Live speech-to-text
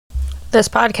This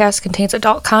podcast contains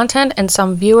adult content, and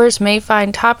some viewers may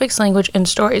find topics, language, and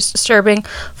stories disturbing.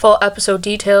 Full episode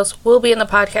details will be in the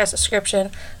podcast description.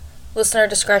 Listener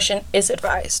discretion is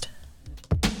advised.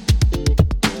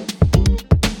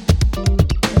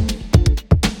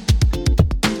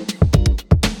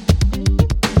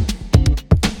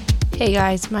 Hey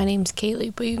guys, my name's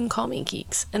Kayley, but you can call me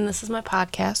Keeks, and this is my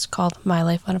podcast called My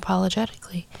Life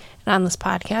Unapologetically. And on this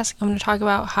podcast, I'm going to talk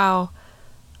about how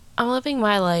I'm living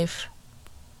my life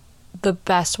the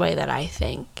best way that I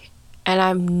think. And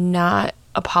I'm not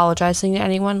apologizing to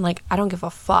anyone. Like, I don't give a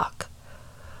fuck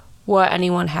what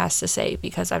anyone has to say,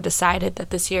 because I've decided that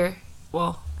this year,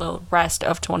 well, the rest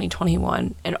of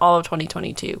 2021 and all of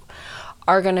 2022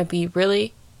 are going to be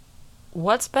really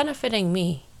what's benefiting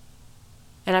me.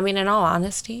 And I mean, in all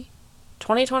honesty,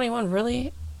 2021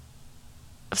 really,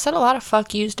 I've said a lot of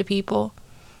fuck yous to people.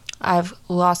 I've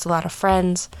lost a lot of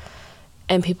friends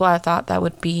and people I thought that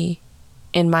would be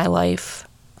in my life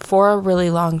for a really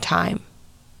long time,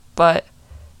 but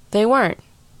they weren't,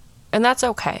 and that's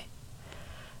okay.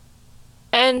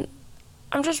 And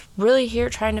I'm just really here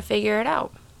trying to figure it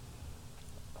out.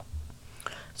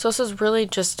 So this is really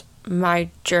just my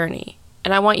journey,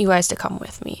 and I want you guys to come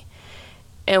with me.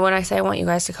 And when I say I want you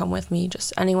guys to come with me,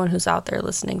 just anyone who's out there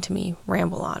listening to me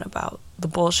ramble on about the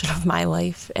bullshit of my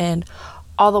life and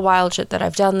all the wild shit that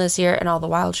I've done this year and all the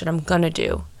wild shit I'm gonna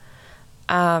do.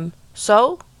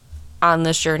 So, on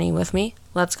this journey with me,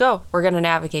 let's go. We're going to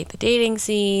navigate the dating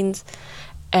scenes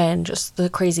and just the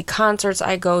crazy concerts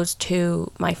I go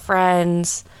to, my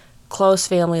friends, close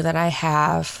family that I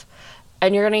have.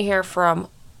 And you're going to hear from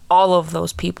all of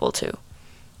those people too.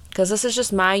 Because this is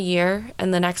just my year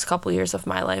and the next couple years of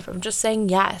my life. I'm just saying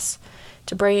yes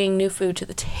to bringing new food to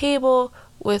the table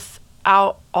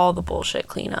without all the bullshit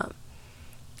cleanup.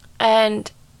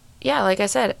 And yeah, like I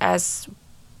said, as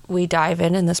we dive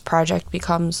in and this project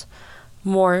becomes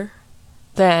more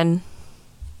than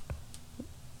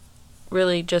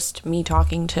really just me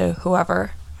talking to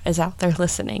whoever is out there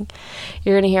listening,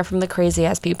 you're going to hear from the crazy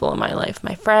ass people in my life,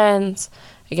 my friends,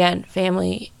 again,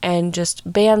 family, and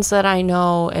just bands that I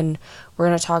know. And we're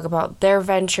going to talk about their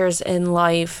ventures in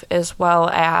life as well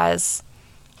as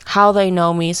how they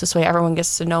know me, so this way everyone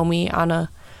gets to know me on a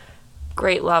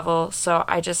great level. So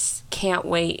I just can't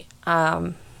wait.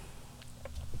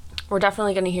 We're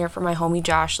definitely going to hear from my homie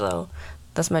Josh, though.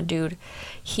 That's my dude.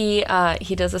 He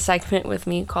does a segment with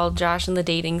me called Josh and the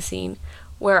Dating Scene,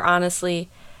 where honestly,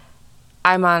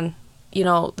 I'm on,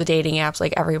 the dating apps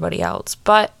like everybody else.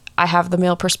 But I have the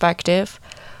male perspective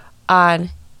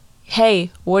on,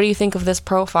 hey, what do you think of this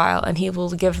profile? And he will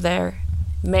give their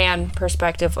man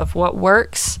perspective of what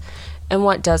works and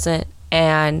what doesn't,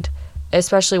 and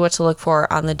especially what to look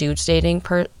for on the dude's dating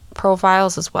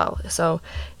profiles as well. So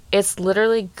it's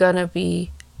literally gonna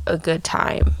be a good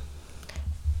time.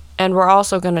 And we're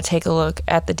also gonna take a look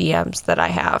at the DMs that I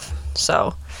have.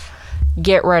 So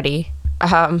get ready,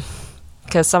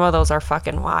 because some of those are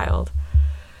fucking wild.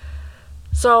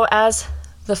 So as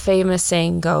the famous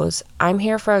saying goes, I'm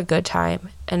here for a good time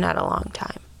and not a long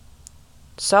time.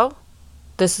 So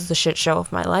this is the shit show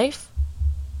of my life,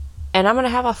 and I'm gonna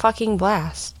have a fucking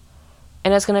blast.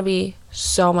 And it's gonna be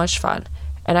so much fun.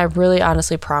 And I really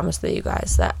honestly promise that you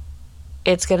guys that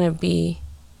it's going to be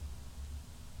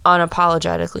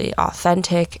unapologetically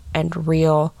authentic and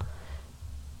real.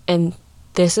 And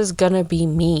this is going to be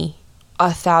me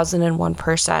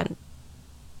 1,001%.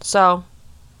 So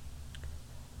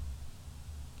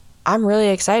I'm really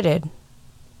excited.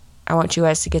 I want you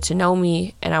guys to get to know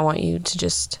me, and I want you to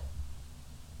just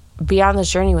be on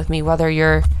this journey with me, whether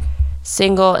you're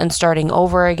single and starting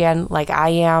over again like I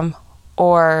am,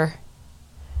 or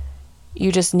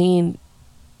you just need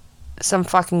some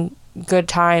fucking good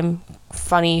time,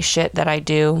 funny shit that I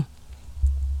do.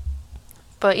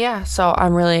 But yeah, so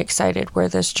I'm really excited where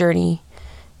this journey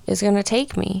is going to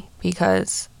take me,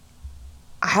 because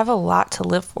I have a lot to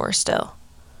live for still.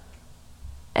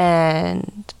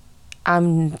 And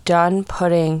I'm done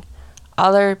putting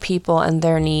other people and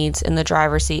their needs in the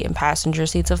driver's seat and passenger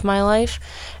seats of my life.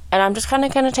 And I'm just kind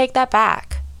of going to take that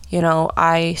back.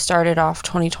 I started off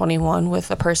 2021 with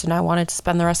a person I wanted to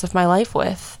spend the rest of my life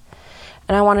with.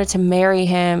 And I wanted to marry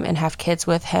him and have kids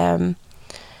with him.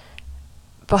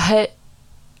 But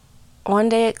one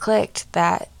day it clicked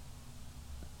that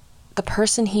the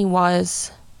person he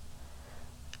was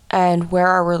and where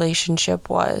our relationship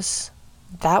was,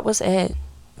 that was it.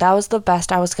 That was the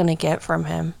best I was going to get from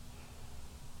him.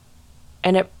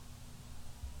 And it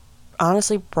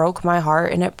honestly broke my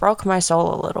heart, and it broke my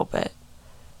soul a little bit,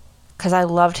 because I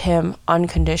loved him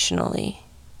unconditionally.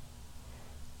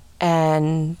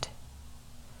 And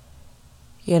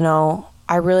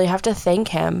I really have to thank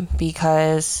him,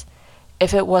 because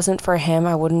if it wasn't for him,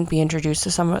 I wouldn't be introduced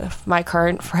to some of my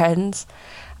current friends.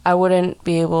 I wouldn't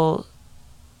be able,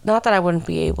 not that I wouldn't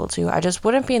be able to, I just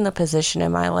wouldn't be in the position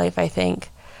in my life, I think,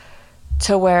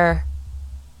 to where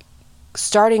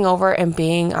starting over and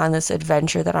being on this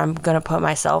adventure that I'm going to put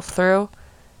myself through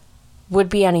would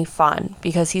be any fun,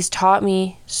 because he's taught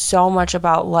me so much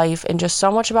about life and just so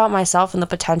much about myself and the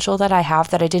potential that I have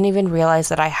that I didn't even realize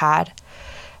that I had.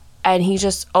 And he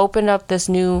just opened up this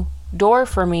new door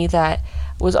for me that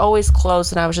was always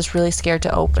closed, and I was just really scared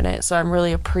to open it. So I'm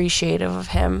really appreciative of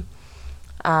him.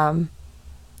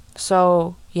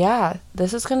 So yeah,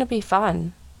 this is going to be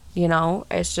fun.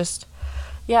 It's just,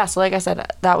 yeah. So like I said,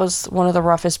 that was one of the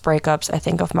roughest breakups, I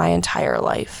think, of my entire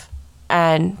life.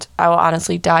 And I will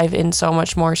honestly dive in so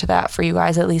much more to that for you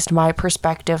guys, at least my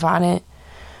perspective on it.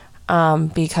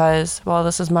 Because, well,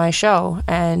 this is my show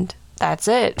and that's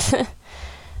it.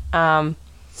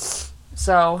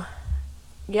 So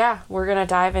yeah, we're going to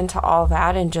dive into all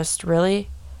that and just really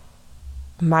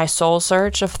my soul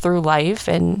search of through life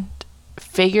and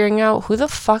figuring out who the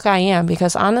fuck I am.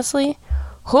 Because honestly,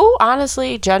 who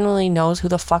genuinely knows who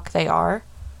the fuck they are?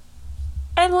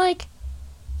 And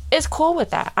is cool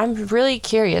with that. I'm really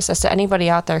curious as to anybody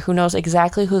out there who knows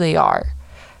exactly who they are.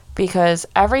 Because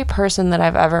every person that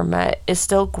I've ever met is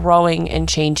still growing and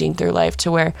changing through life,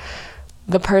 to where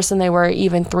the person they were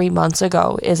even 3 months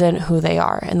ago isn't who they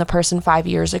are. And the person 5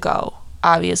 years ago,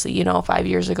 obviously, 5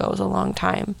 years ago is a long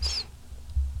time.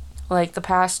 The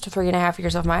past 3.5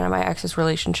 years of mine and my ex's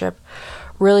relationship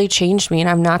really changed me. And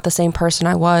I'm not the same person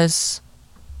I was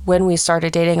when we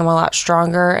started dating. I'm a lot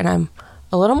stronger, and I'm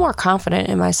a little more confident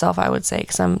in myself, I would say,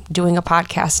 because I'm doing a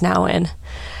podcast now, and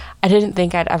I didn't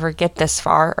think I'd ever get this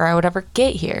far, or I would ever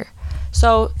get here.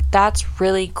 So that's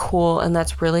really cool, and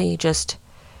that's really just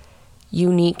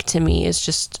unique to me, is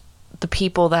just the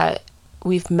people that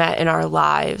we've met in our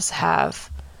lives have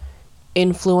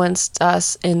influenced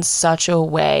us in such a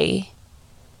way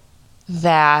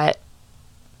that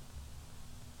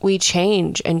we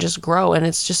change and just grow. And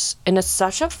it's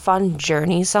such a fun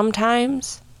journey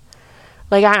sometimes.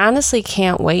 I honestly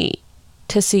can't wait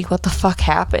to see what the fuck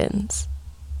happens.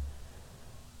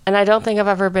 And I don't think I've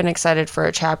ever been excited for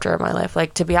a chapter of my life.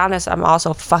 To be honest, I'm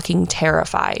also fucking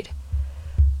terrified.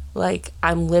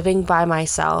 I'm living by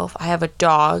myself. I have a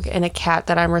dog and a cat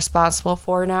that I'm responsible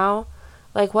for now.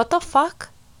 What the fuck?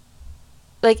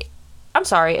 I'm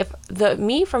sorry, if the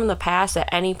me from the past at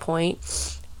any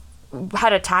point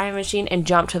had a time machine and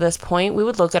jumped to this point, we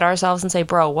would look at ourselves and say,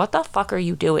 bro, what the fuck are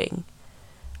you doing?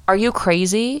 Are you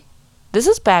crazy? This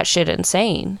is batshit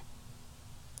insane.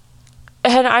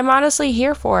 And I'm honestly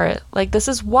here for it. This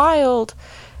is wild.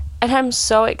 And I'm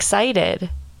so excited.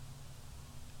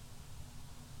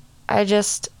 I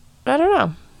don't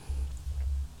know.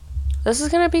 This is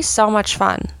going to be so much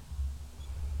fun.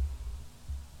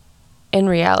 In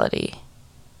reality.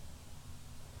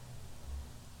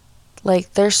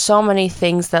 There's so many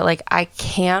things that, I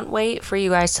can't wait for you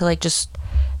guys to, just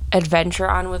adventure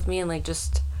on with me and,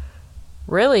 just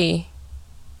really,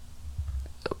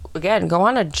 again, go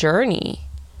on a journey.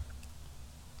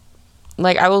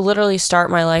 I will literally start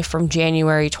my life from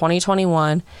January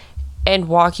 2021 and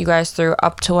walk you guys through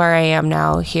up to where I am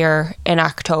now here in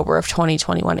October of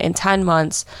 2021. In 10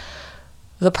 months,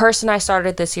 the person I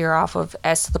started this year off of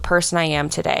as the person I am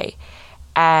today,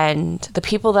 and the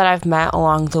people that I've met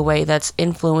along the way that's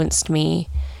influenced me,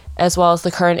 as well as the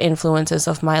current influences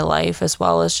of my life, as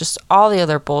well as just all the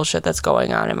other bullshit that's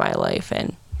going on in my life.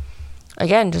 And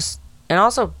again, and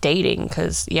also dating,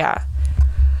 because yeah.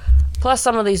 Plus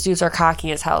some of these dudes are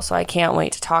cocky as hell, so I can't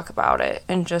wait to talk about it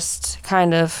and just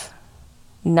kind of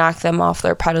knock them off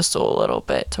their pedestal a little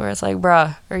bit, to where it's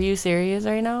bruh, are you serious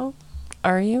right now?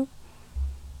 Are you?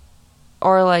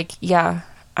 Or yeah,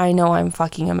 I know I'm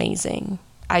fucking amazing.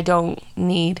 I don't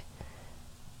need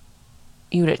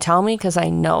you to tell me, because I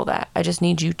know that. I just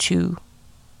need you to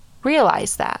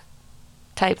realize that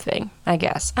type thing, I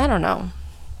guess. I don't know.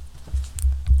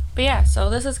 But yeah, so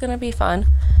this is going to be fun.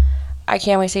 I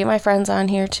can't wait to get my friends on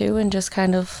here too and just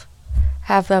kind of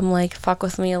have them fuck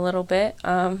with me a little bit.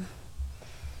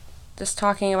 Just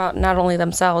talking about not only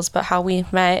themselves, but how we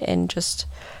met and just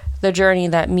the journey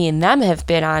that me and them have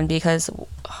been on, because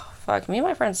fuck, me and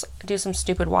my friends do some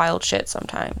stupid wild shit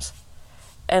sometimes.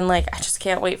 And I just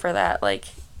can't wait for that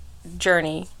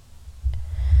journey.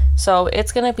 So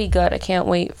it's gonna be good. I can't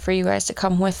wait for you guys to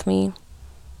come with me.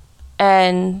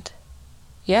 And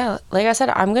yeah, like I said,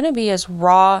 I'm gonna be as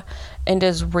raw and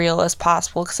as real as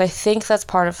possible, because I think that's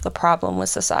part of the problem with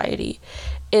society,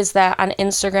 is that on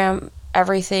Instagram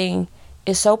everything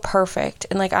is so perfect.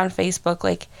 And like on Facebook,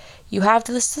 like you have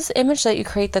this image that you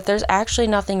create that there's actually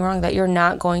nothing wrong, that you're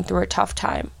not going through a tough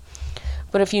time.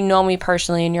 But if you know me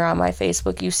personally and you're on my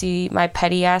Facebook, you see my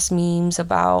petty ass memes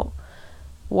about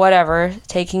whatever,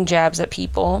 taking jabs at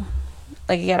people.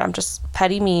 Like, again, I'm just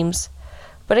petty memes.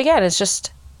 But again, it's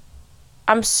just,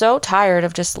 I'm so tired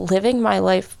of just living my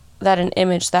life that an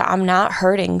image that I'm not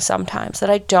hurting sometimes, that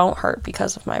I don't hurt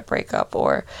because of my breakup,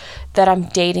 or that I'm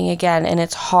dating again and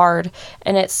it's hard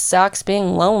and it sucks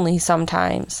being lonely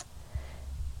sometimes.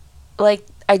 Like,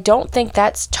 I don't think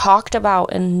that's talked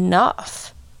about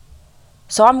enough.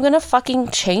 So I'm gonna fucking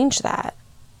change that.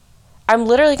 I'm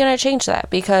literally gonna change that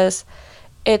because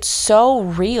it's so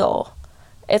real.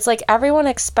 It's like everyone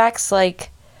expects like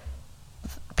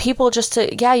people just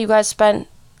to, yeah, you guys spent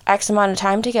X amount of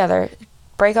time together,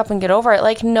 break up and get over it.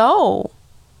 Like, no,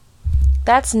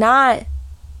 that's not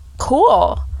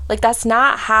cool. Like, that's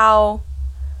not how,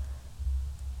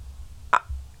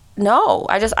 no,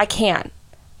 I can't.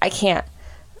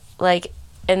 Like,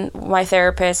 and my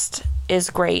therapist is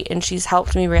great, and she's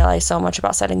helped me realize so much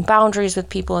about setting boundaries with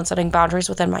people and setting boundaries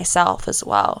within myself as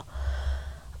well.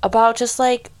 About just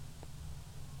like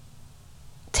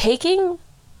taking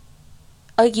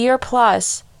a year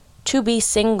plus to be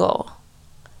single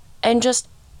and just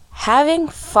having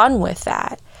fun with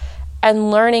that and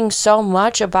learning so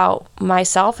much about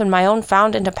myself and my own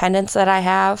found independence that I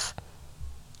have,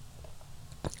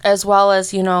 as well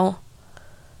as, you know,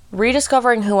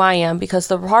 rediscovering who I am. Because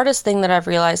the hardest thing that I've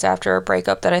realized after a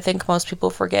breakup that I think most people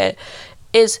forget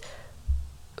is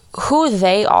who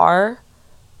they are,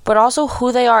 but also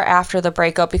who they are after the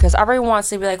breakup. Because everyone wants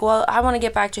to be like, well, I want to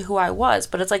get back to who I was.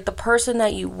 But it's like the person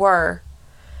that you were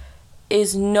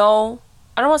is no,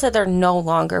 I don't want to say they're no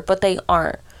longer, but they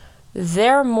aren't.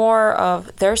 They're more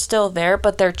of, they're still there,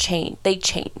 but they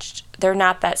changed. They're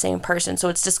not that same person. So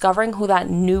it's discovering who that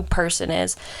new person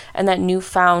is and that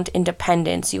newfound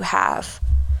independence you have.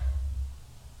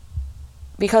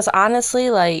 Because honestly,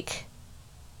 like,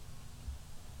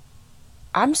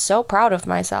 I'm so proud of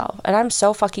myself, and I'm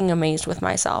so fucking amazed with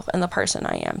myself and the person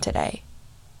I am today.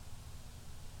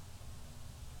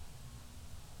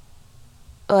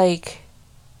 Like,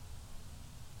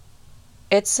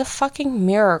 it's a fucking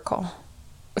miracle.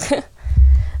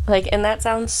 Like, and that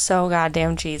sounds so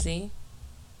goddamn cheesy,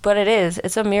 but it is.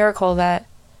 It's a miracle that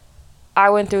I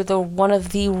went through one of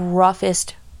the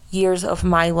roughest years of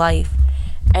my life,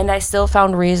 and I still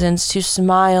found reasons to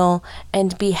smile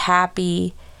and be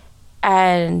happy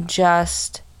and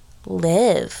just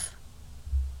live.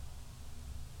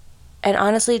 And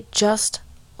honestly, just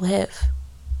live.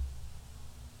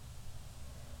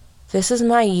 This is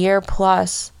my year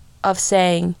plus of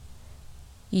saying,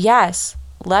 yes,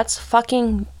 let's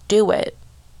fucking do it.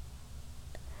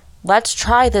 Let's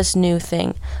try this new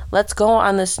thing. Let's go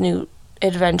on this new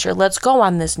adventure. Let's go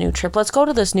on this new trip. Let's go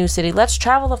to this new city. Let's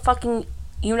travel the fucking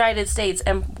United States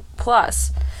and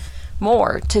plus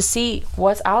more to see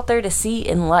what's out there to see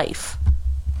in life.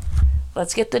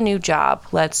 Let's get the new job.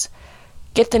 Let's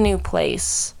get the new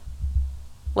place.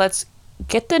 Let's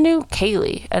get the new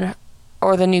Kayley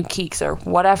or the new Keeks, or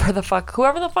whatever the fuck,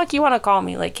 whoever the fuck you want to call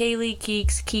me, like Kayley,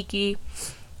 Keeks, Kiki,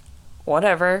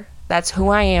 whatever. That's who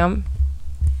I am.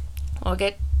 I'll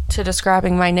get to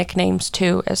describing my nicknames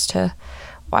too, as to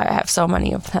why I have so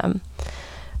many of them.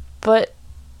 But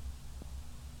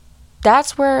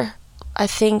that's where I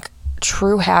think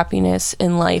true happiness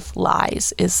in life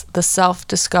lies, is the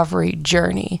self-discovery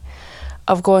journey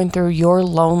of going through your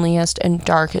loneliest and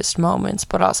darkest moments,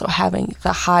 but also having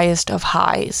the highest of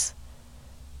highs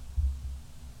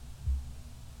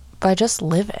by just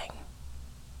living.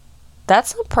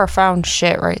 That's some profound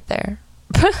shit right there.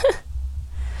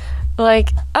 Like,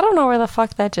 I don't know where the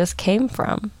fuck that just came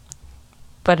from,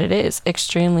 but it is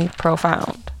extremely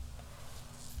profound.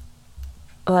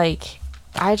 Like,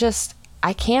 I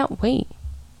can't wait.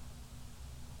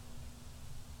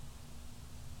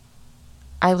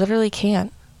 I literally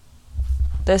can't.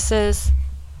 This is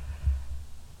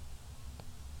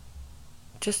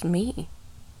just me.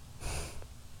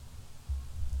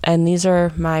 And these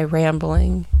are my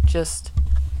rambling, just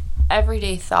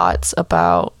everyday thoughts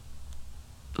about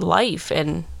life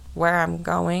and where I'm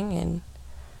going, and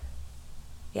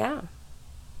yeah.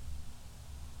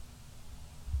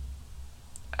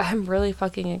 I'm really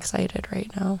fucking excited right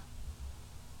now.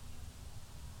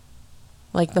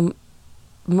 Like, the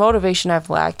motivation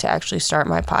I've lacked to actually start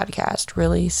my podcast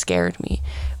really scared me.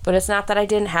 But it's not that I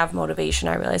didn't have motivation,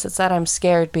 I realize. It's that I'm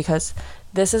scared because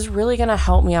this is really going to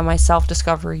help me on my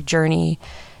self-discovery journey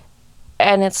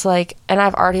And it's like, and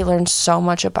I've already learned so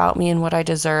much about me and what I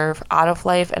deserve out of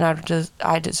life, and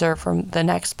I deserve from the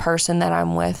next person that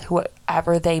I'm with,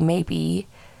 whoever they may be,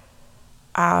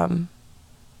 that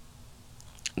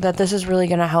this is really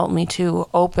going to help me to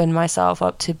open myself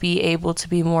up to be able to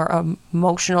be more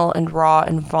emotional and raw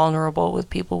and vulnerable with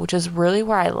people, which is really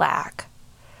where I lack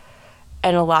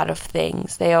in a lot of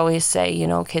things. They always say, you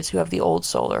know, kids who have the old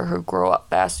soul or who grow up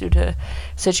fast due to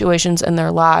situations in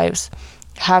their lives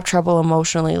have trouble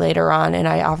emotionally later on, and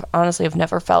I honestly have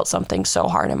never felt something so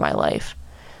hard in my life.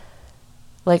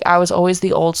 Like, I was always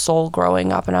the old soul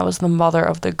growing up, and I was the mother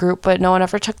of the group, but no one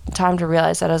ever took the time to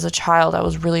realize that as a child I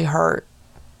was really hurt,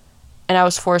 and I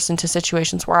was forced into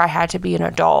situations where I had to be an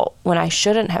adult when I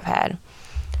shouldn't have had.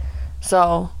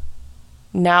 So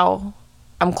now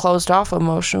I'm closed off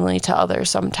emotionally to others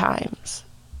sometimes,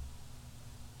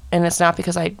 and it's not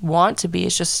because I want to be,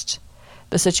 it's just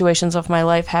the situations of my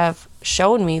life have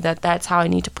shown me that that's how I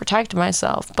need to protect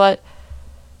myself. But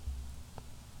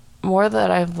more that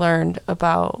I've learned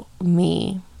about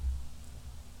me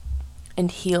and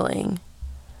healing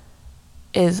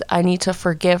is I need to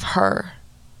forgive her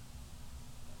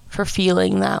for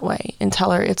feeling that way and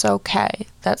tell her it's okay,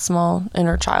 that small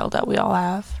inner child that we all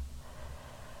have.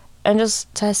 And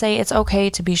just to say it's okay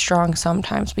to be strong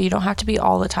sometimes, but you don't have to be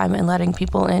all the time, and letting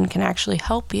people in can actually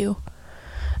help you.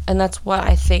 And that's what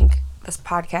I think this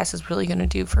podcast is really going to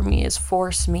do for me, is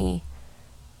force me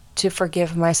to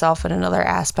forgive myself in another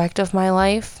aspect of my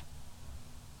life.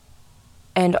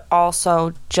 And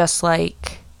also just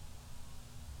like,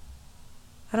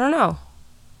 I don't know,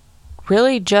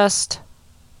 really just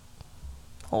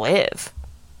live.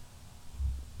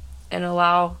 And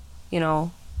allow, you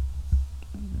know,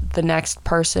 the next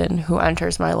person who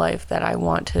enters my life that I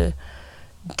want to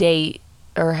date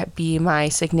or be my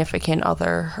significant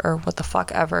other or what the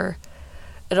fuck ever,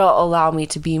 it'll allow me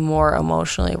to be more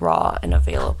emotionally raw and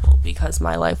available, because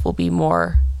my life will be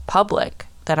more public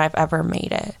than I've ever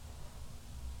made it.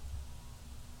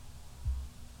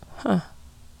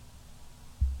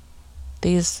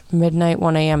 These midnight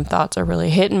 1 a.m. thoughts are really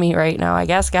hitting me right now, I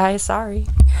guess, guys. Sorry.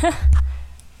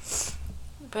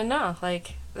 But no,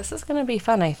 like, this is gonna be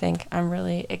fun, I think. I'm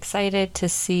really excited to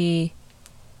see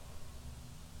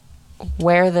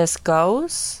where this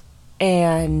goes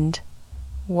and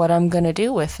what I'm gonna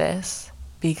do with this,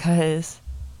 because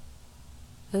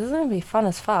this is gonna be fun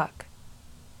as fuck.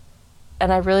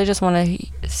 And I really just want to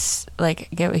like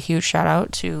give a huge shout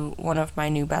out to one of my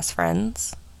new best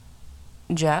friends,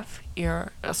 Jeff.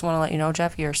 Just want to let you know,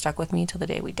 Jeff, you're stuck with me till the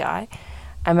day we die.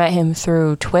 I met him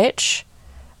through Twitch.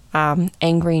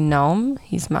 Angry Gnome,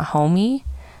 he's my homie,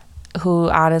 who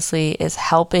honestly is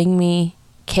helping me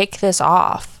kick this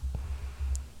off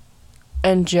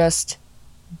and just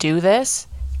do this,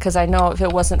 because I know if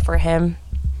it wasn't for him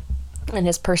and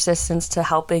his persistence to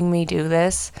helping me do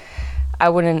this, I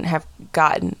wouldn't have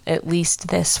gotten at least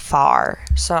this far.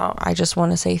 So I just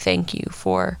want to say thank you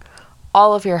for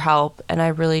all of your help, and I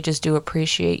really just do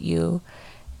appreciate you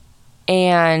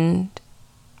and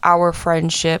our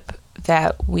friendship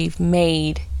that we've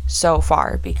made so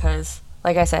far, because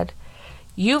like I said,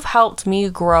 you've helped me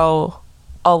grow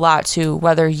a lot too,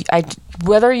 whether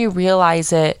you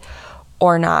realize it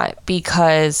or not,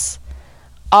 because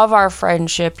of our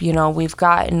friendship. You know, we've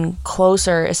gotten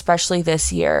closer, especially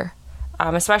this year,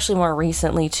 especially more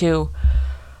recently too,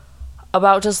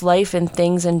 about just life and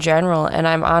things in general. And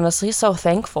I'm honestly so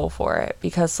thankful for it,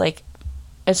 because like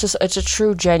it's a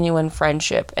true genuine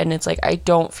friendship, and it's like I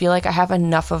don't feel like I have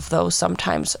enough of those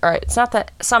sometimes. Or it's not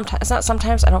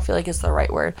sometimes, I don't feel like it's the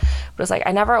right word, but it's like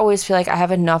I never always feel like I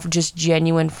have enough just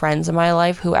genuine friends in my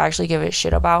life who actually give a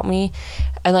shit about me,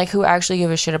 and like who actually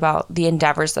give a shit about the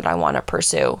endeavors that I want to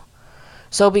pursue.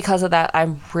 So because of that,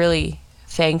 I'm really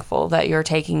thankful that you're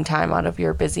taking time out of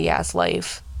your busy ass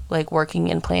life, like working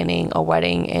and planning a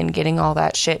wedding and getting all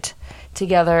that shit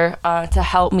together, to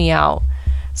help me out.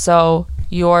 So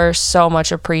you're so much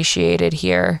appreciated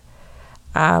here.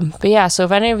 But yeah, so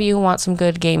if any of you want some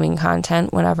good gaming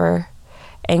content, whenever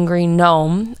Angry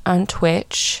Gnome on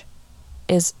Twitch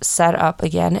is set up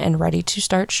again and ready to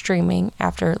start streaming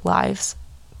after lives,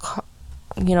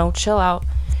 you know, chill out,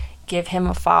 give him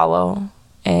a follow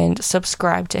and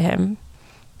subscribe to him,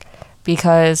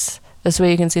 because this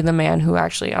way you can see the man who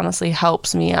actually honestly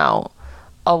helps me out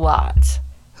a lot,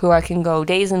 who I can go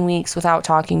days and weeks without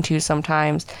talking to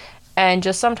sometimes. And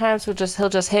just sometimes he'll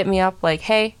just hit me up like,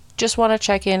 hey, just want to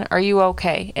check in. Are you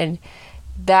okay? And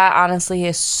that honestly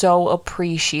is so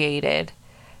appreciated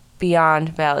beyond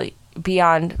value.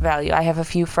 I have a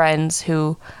few friends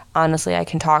who honestly I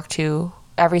can talk to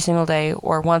every single day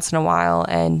or once in a while,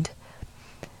 and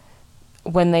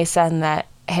when they send that,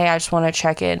 hey, I just want to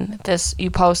check in.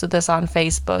 You posted this on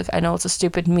Facebook. I know it's a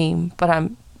stupid meme, but I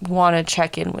want to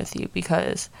check in with you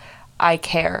because I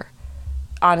care.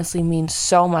 Honestly means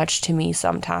so much to me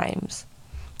sometimes.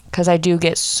 Because I do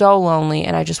get so lonely,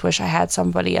 and I just wish I had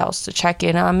somebody else to check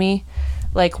in on me,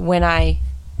 like when I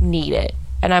need it.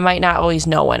 And I might not always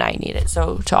know when I need it.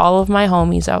 So to all of my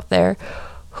homies out there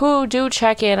who do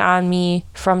check in on me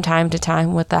from time to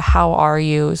time with the how are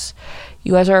yous,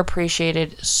 you guys are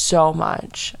appreciated so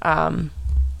much. But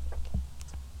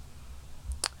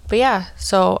yeah,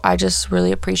 so I just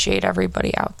really appreciate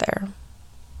everybody out there.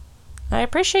 I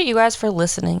appreciate you guys for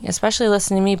listening, especially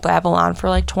listening to me babble on for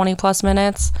like 20 plus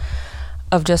minutes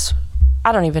of just,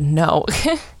 I don't even know.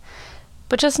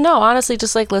 But just no, honestly,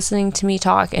 just like listening to me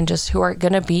talk, and just who are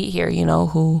going to be here, you know,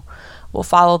 who will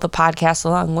follow the podcast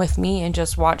along with me and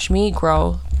just watch me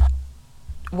grow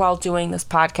while doing this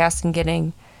podcast and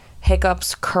getting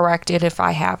hiccups corrected if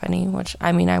I have any, which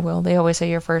I mean I will. They always say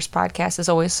your first podcast is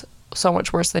always so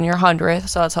much worse than your 100th,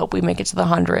 so let's hope we make it to the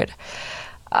 100.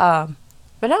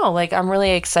 But no, like, I'm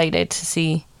really excited to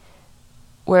see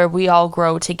where we all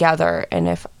grow together. And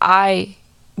if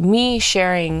me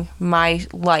sharing my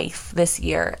life this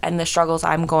year and the struggles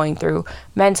I'm going through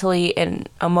mentally and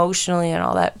emotionally and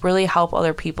all that really help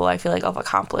other people, I feel like I've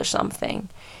accomplished something.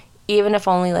 Even if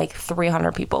only like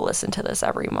 300 people listen to this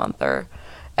every month or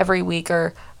every week,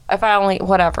 or if I only,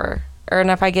 whatever. And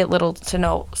if I get little to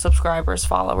no subscribers,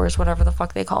 followers, whatever the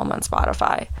fuck they call them on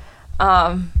Spotify.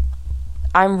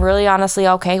 I'm really honestly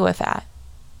okay with that,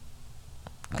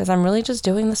 because I'm really just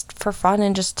doing this for fun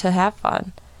and just to have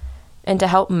fun and to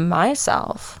help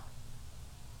myself.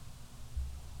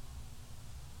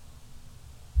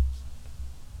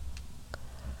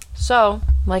 So,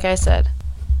 like I said,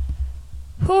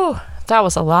 that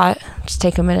was a lot. Just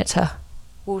take a minute to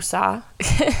woosah.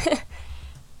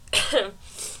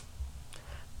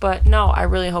 But no, I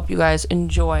really hope you guys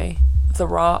enjoy the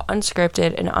raw,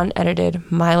 unscripted, and unedited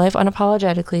My Life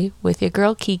Unapologetically with your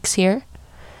girl Keeks here.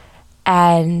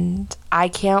 And I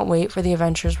can't wait for the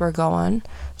adventures we're going.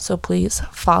 So please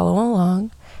follow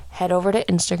along. Head over to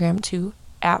Instagram to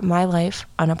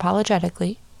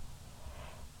 @MyLifeUnapologetically.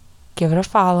 Give it a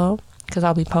follow, because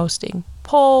I'll be posting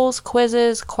polls,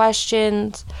 quizzes,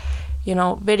 questions,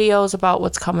 videos about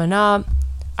what's coming up.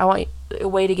 I want a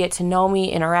way to get to know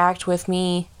me, interact with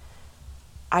me.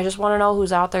 I just want to know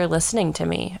who's out there listening to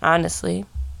me, honestly.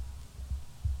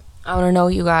 I want to know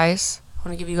you guys. I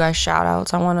want to give you guys shout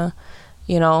outs. I want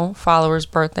to, followers'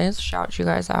 birthdays, shout you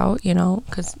guys out,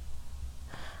 because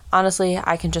honestly,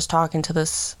 I can just talk into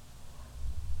this.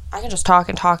 I can just talk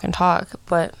and talk and talk,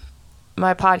 but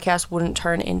my podcast wouldn't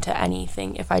turn into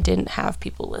anything if I didn't have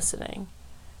people listening.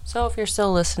 So if you're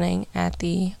still listening at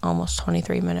the almost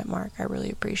 23-minute mark, I really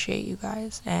appreciate you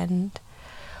guys. And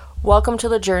welcome to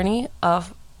the journey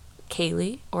of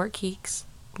Kayley, or Keeks,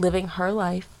 living her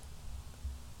life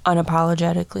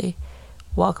unapologetically.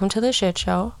 Welcome to the shit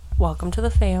show. Welcome to the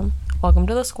fam. Welcome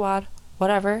to the squad.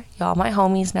 Whatever. Y'all my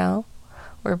homies now.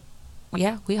 We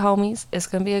homies. It's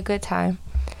going to be a good time.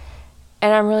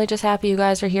 And I'm really just happy you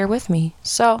guys are here with me.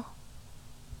 So,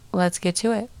 let's get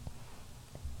to it.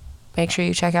 Make sure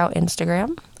you check out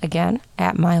Instagram, again,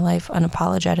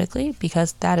 @MyLifeUnapologetically,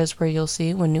 because that is where you'll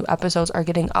see when new episodes are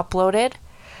getting uploaded.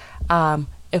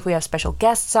 If we have special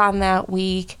guests on that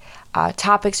week,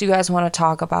 topics you guys want to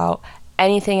talk about,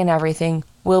 anything and everything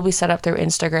will be set up through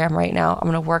Instagram right now. I'm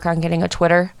going to work on getting a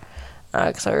Twitter,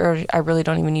 because I really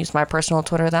don't even use my personal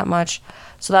Twitter that much.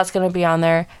 So that's going to be on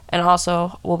there. And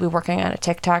also, we'll be working on a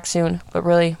TikTok soon, but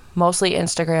really mostly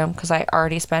Instagram, because I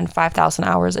already spend 5,000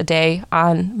 hours a day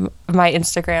on my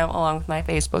Instagram, along with my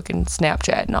Facebook and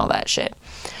Snapchat and all that shit.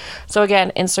 So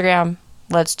again, Instagram,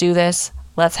 let's do this.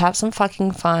 Let's have some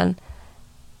fucking fun.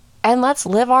 And let's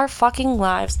live our fucking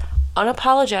lives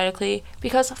unapologetically,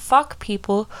 because fuck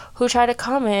people who try to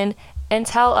come in and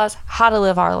tell us how to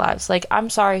live our lives. Like, I'm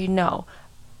sorry, no.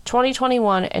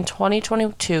 2021 and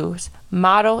 2022's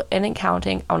motto and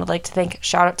accounting, I would like to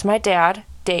shout out to my dad,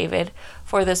 David,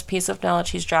 for this piece of knowledge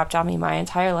he's dropped on me my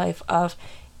entire life of,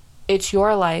 it's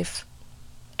your life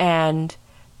and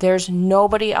there's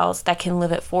nobody else that can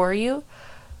live it for you.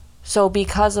 So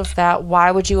because of that,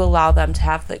 why would you allow them to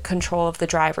have the control of the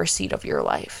driver's seat of your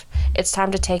life? It's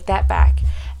time to take that back.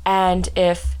 And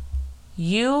if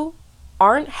you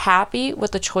aren't happy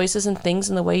with the choices and things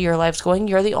and the way your life's going,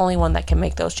 you're the only one that can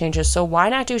make those changes. So why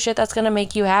not do shit that's going to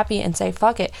make you happy and say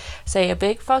fuck it? Say a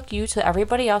big fuck you to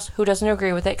everybody else who doesn't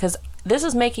agree with it, because this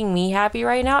is making me happy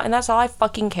right now, and that's all I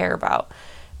fucking care about,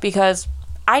 because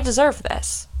I deserve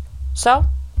this. So,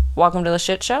 welcome to the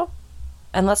shit show,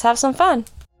 and let's have some fun.